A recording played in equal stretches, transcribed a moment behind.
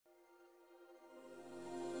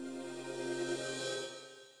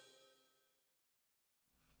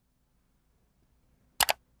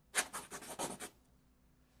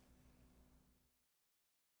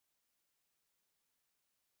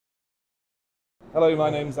Hello, my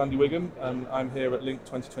name is Andy Wigham and I'm here at LINC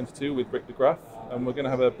 2022 with Rick De Graaf, and we're going to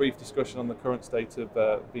have a brief discussion on the current state of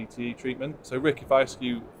VTE treatment. So Rick, if I ask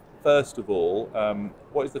you first of all,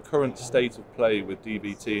 what is the current state of play with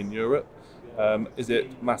DVT in Europe? Is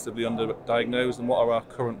it massively underdiagnosed, and what are our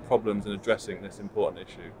current problems in addressing this important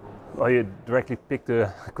issue? Well, you directly picked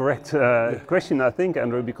the correct question, I think,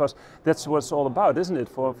 Andrew, because that's what it's all about, isn't it?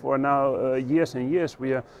 For now years and years,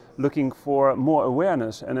 we are looking for more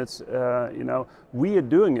awareness, and it's, we are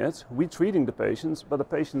doing it, we're treating the patients, but the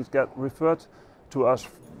patients get referred to us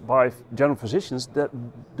by general physicians that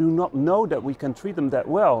do not know that we can treat them that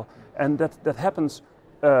well, and that happens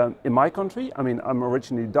in my country. I mean, I'm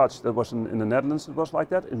originally Dutch. That was in the Netherlands. It was like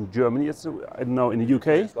that. In Germany, it's I don't know. In the UK,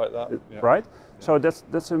 it's like that, yeah. Right? Yeah. So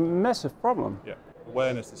that's a massive problem. Yeah,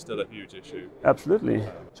 awareness is still a huge issue. Absolutely.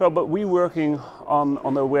 So, but we're working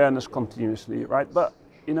on the awareness continuously, right? But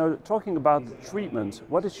talking about treatment,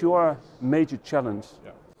 what is your major challenge?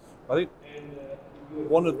 Yeah, I think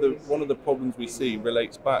one of the problems we see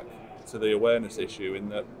relates back to the awareness issue, in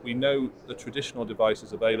that we know the traditional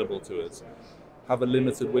devices available to us have a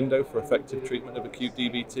limited window for effective treatment of acute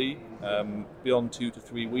DVT. Beyond 2 to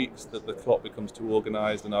 3 weeks, that the clot becomes too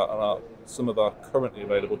organised, and some of our currently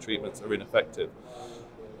available treatments are ineffective.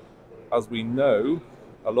 As we know,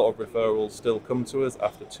 a lot of referrals still come to us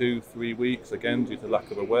after 2-3 weeks, again due to lack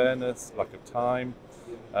of awareness, lack of time.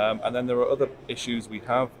 And then there are other issues we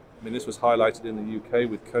have. I mean, this was highlighted in the UK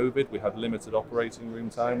with COVID. We had limited operating room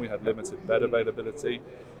time, we had limited bed availability.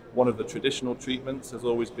 One of the traditional treatments has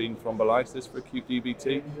always been thrombolysis for acute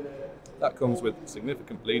DVT. That comes with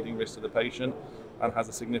significant bleeding risk to the patient and has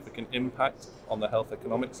a significant impact on the health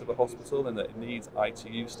economics of a hospital, in that it needs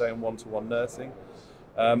ITU stay and one-to-one nursing.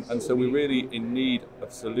 And so we're really in need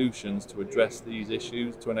of solutions to address these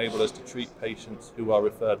issues, to enable us to treat patients who are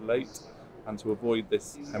referred late and to avoid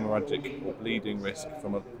this hemorrhagic or bleeding risk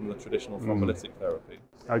from the traditional thrombolytic therapy.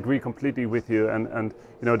 I agree completely with you, and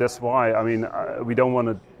that's why, I mean, we don't want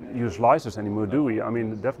to use lysis anymore, do we? I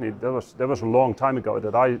mean, definitely that was a long time ago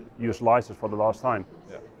that I used lysis for the last time.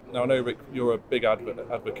 Yeah. Now I know, Rick, you're a big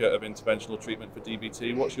advocate of interventional treatment for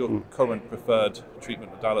DVT. What's your current preferred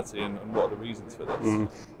treatment modality, and what are the reasons for this?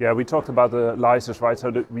 Yeah, we talked about the lysis, right?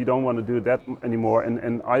 So that we don't want to do that anymore.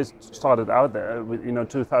 And I started out there with,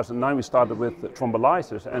 2009. We started with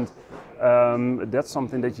thrombolysis, and that's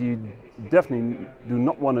something that you definitely do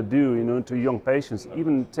not want to do, to young patients.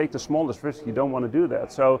 Even take the smallest risk, you don't want to do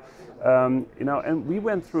that. So, and we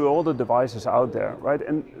went through all the devices out there, right?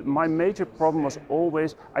 And my major problem was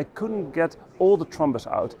always I couldn't get all the thrombus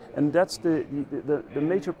out, and that's the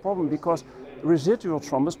major problem, because residual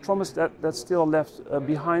thrombus that's still left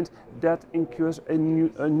behind, that incurs a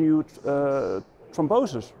new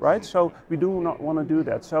thrombosis, right? So we do not want to do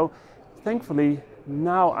that. So thankfully,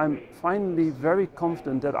 now I'm finally very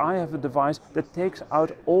confident that I have a device that takes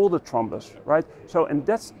out all the thrombus, right? So, and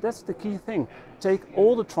that's the key thing, take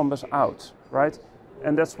all the thrombus out, right?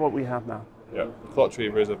 And that's what we have now. Yeah,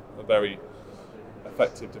 ClotTriever is a very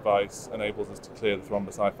effective device, enables us to clear the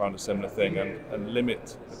thrombus. I found a similar thing, and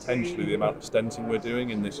limit potentially the amount of stenting we're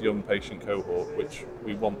doing in this young patient cohort, which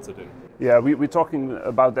we want to do. Yeah, we're talking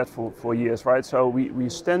about that for years, right? So we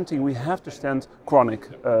stenting, we have to stent chronic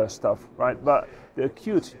stuff, right? But the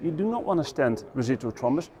acute, you do not want to stent residual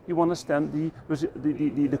thrombus. You want to stent the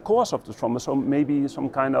cause of the thrombus, so maybe some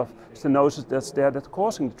kind of stenosis that's there that's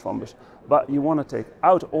causing the thrombus. But you want to take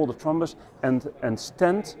out all the thrombus and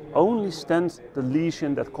only stent the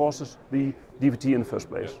lesion that causes the DVT in the first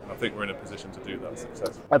place. Yeah, I think we're in a position to do that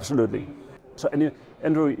successfully. Absolutely. So,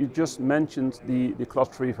 Andrew, you just mentioned the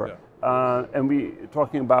ClotTriever. Yeah. And we're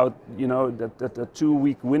talking about, that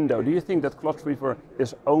 2-week window. Do you think that ClotTriever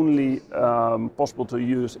is only possible to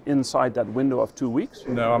use inside that window of 2 weeks?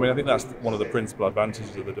 No, I mean, I think that's one of the principal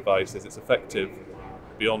advantages of the device, is it's effective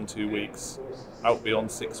beyond 2 weeks, out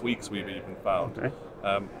beyond 6 weeks we've even found. Okay.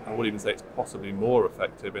 I would even say it's possibly more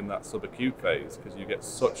effective in that subacute phase, because you get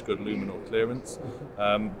such good luminal clearance.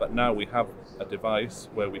 But now we have a device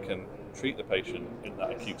where we can treat the patient in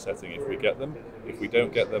that acute setting if we get them. If we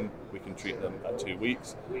don't get them, we can treat them at 2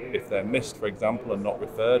 weeks. If they're missed, for example, and not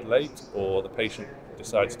referred late, or the patient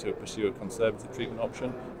decides to pursue a conservative treatment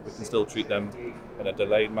option, we can still treat them in a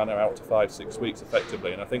delayed manner out to 5-6 weeks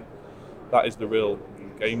effectively. And I think that is the real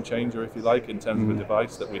game changer, if you like, in terms of a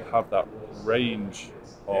device, that we have that range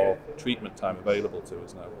of treatment time available to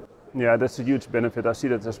us now. Yeah, that's a huge benefit. I see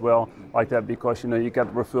that as well, like that, because you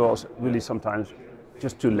get referrals really sometimes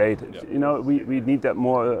just too late. Yeah. We need that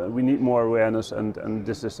more. We need more awareness, and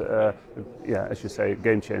this is, as you say, a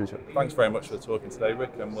game changer. Thanks very much for talking today,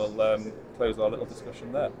 Rick, and we'll close our little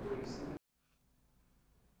discussion there.